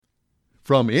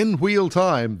From In Wheel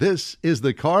Time, this is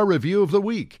the Car Review of the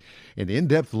Week, an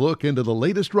in-depth look into the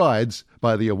latest rides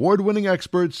by the award-winning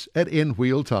experts at In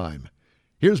Wheel Time.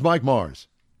 Here's Mike Mars.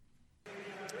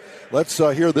 Let's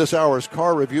hear this hour's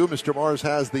car review. Mr. Mars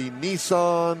has the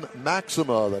Nissan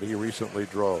Maxima that he recently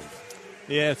drove.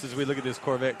 Yes, as we look at this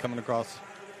Corvette coming across.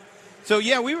 So,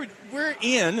 yeah, we're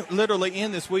literally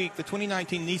in this week, the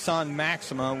 2019 Nissan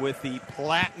Maxima with the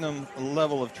platinum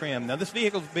level of trim. Now,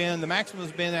 the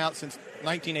Maxima's been out since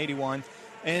 1981,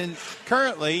 and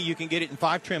currently you can get it in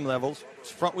 5 trim levels. It's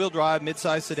front-wheel drive,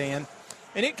 midsize sedan,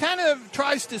 and it kind of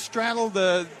tries to straddle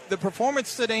the performance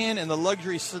sedan and the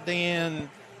luxury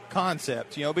sedan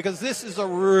concept, because this is a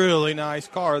really nice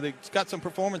car that's got some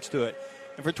performance to it.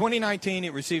 And for 2019,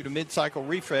 it received a mid-cycle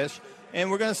refresh,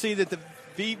 and we're going to see that the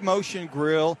V-Motion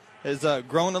grille has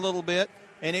grown a little bit,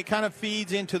 and it kind of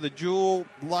feeds into the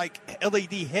jewel-like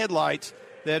LED headlights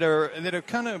that are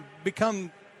kind of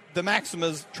become the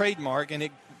Maxima's trademark, and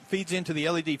it feeds into the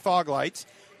LED fog lights.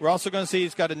 We're also going to see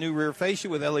it's got a new rear fascia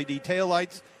with LED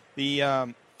taillights.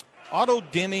 The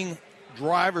auto-dimming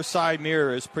driver's side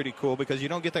mirror is pretty cool because you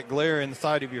don't get that glare in the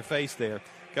side of your face there.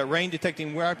 Got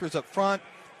rain-detecting wipers up front.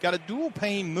 Got a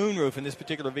dual-pane moonroof in this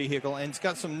particular vehicle, and it's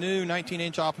got some new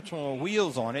 19-inch optional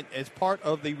wheels on it as part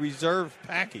of the reserve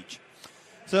package.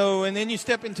 So, and then you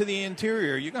step into the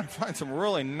interior. You're going to find some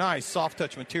really nice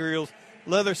soft-touch materials,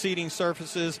 leather seating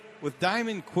surfaces with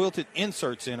diamond quilted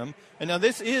inserts in them. And now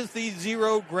this is the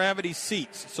zero-gravity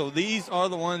seats, so these are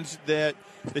the ones that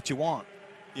you want.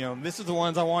 This is the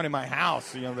ones I want in my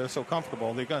house. They're so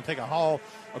comfortable. They're going to take a haul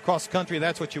across the country.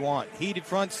 That's what you want. Heated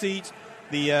front seats.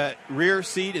 The rear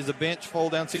seat is a bench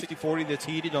fold-down 60/40 that's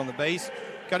heated on the base.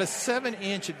 Got a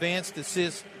 7-inch advanced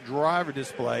assist driver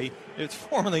display. It's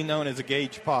formerly known as a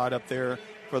gauge pod up there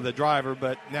for the driver,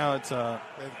 but now it's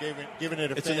given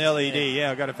it it's an LED. Name.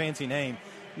 Yeah, got a fancy name.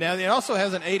 Now, it also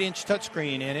has an 8-inch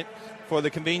touchscreen in it for the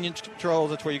convenience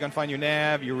controls. That's where you're going to find your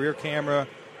nav, your rear camera,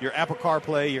 your Apple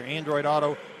CarPlay, your Android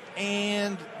Auto,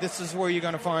 and this is where you're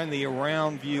going to find the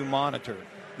around view monitor.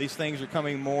 These things are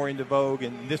coming more into vogue,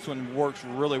 and this one works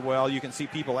really well. You can see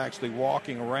people actually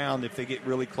walking around if they get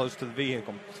really close to the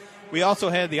vehicle. We also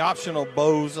had the optional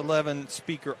Bose 11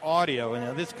 speaker audio, and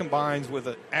now this combines with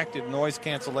an active noise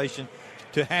cancellation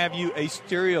to have you a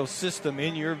stereo system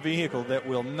in your vehicle that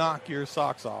will knock your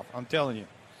socks off. I'm telling you.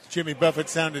 Jimmy Buffett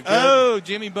sounded good. Oh,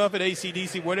 Jimmy Buffett,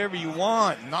 AC/DC, whatever you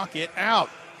want. Knock it out.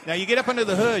 Now, you get up under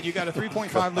the hood, you got a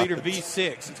 3.5-liter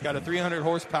V6. It's got a 300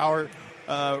 horsepower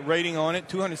rating on it,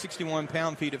 261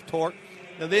 pound-feet of torque.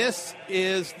 Now, this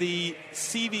is the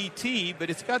CVT, but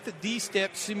it's got the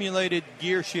D-step simulated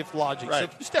gear shift logic. Right. So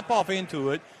if you step off into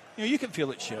it, you can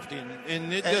feel it shift.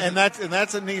 And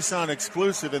that's a Nissan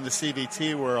exclusive in the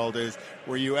CVT world, is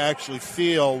where you actually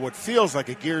feel what feels like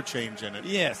a gear change in it.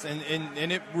 Yes, and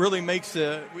it really makes,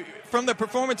 from the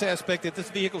performance aspect that this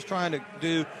vehicle's trying to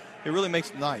do, it really makes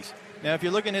it nice. Now, if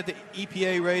you're looking at the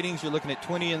EPA ratings, you're looking at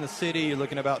 20 in the city, you're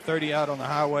looking at about 30 out on the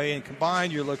highway, and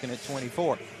combined, you're looking at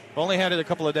 24. I've only had it a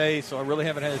couple of days, so I really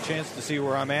haven't had a chance to see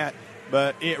where I'm at,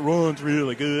 but it runs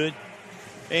really good.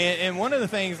 And one of the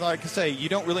things, like I say, you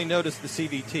don't really notice the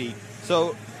CVT.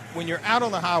 So when you're out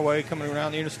on the highway coming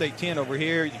around the Interstate 10 over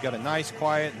here, you've got a nice,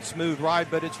 quiet, and smooth ride,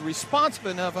 but it's responsive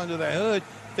enough under the hood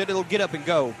that it'll get up and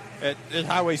go at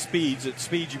highway speeds, at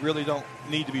speeds you really don't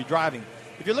need to be driving.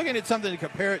 If you're looking at something to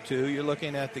compare it to, you're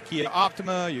looking at the Kia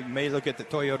Optima, you may look at the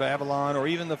Toyota Avalon, or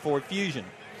even the Ford Fusion.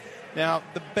 Now,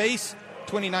 the base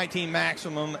 2019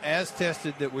 Maximum, as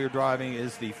tested that we're driving,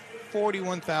 is the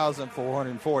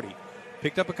 $41,440.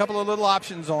 Picked up a couple of little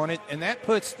options on it, and that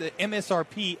puts the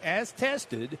MSRP as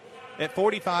tested at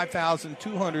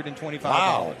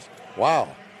 $45,225.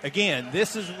 Wow. Again,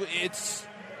 it's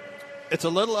a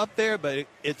little up there, but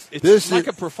it's like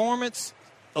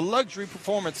a luxury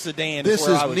performance sedan. This is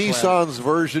class. Nissan's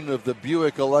version of the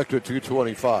Buick Electra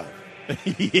 225.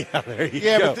 Yeah, there you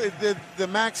go. But the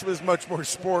Maxima is much more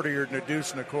sportier than a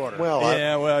deuce and a quarter.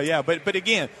 But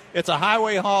again, it's a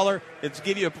highway hauler. It's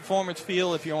give you a performance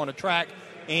feel if you're on a track,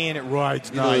 and it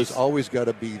rides nice. There's always got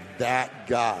to be that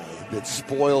guy that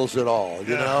spoils it all.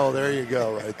 There you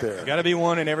go, right there. Got to be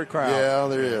one in every crowd. Yeah,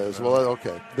 there is. Well,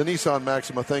 okay. The Nissan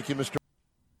Maxima. Thank you, Mr.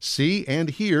 See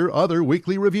and hear other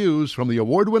weekly reviews from the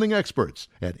award-winning experts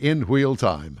at In Wheel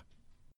Time.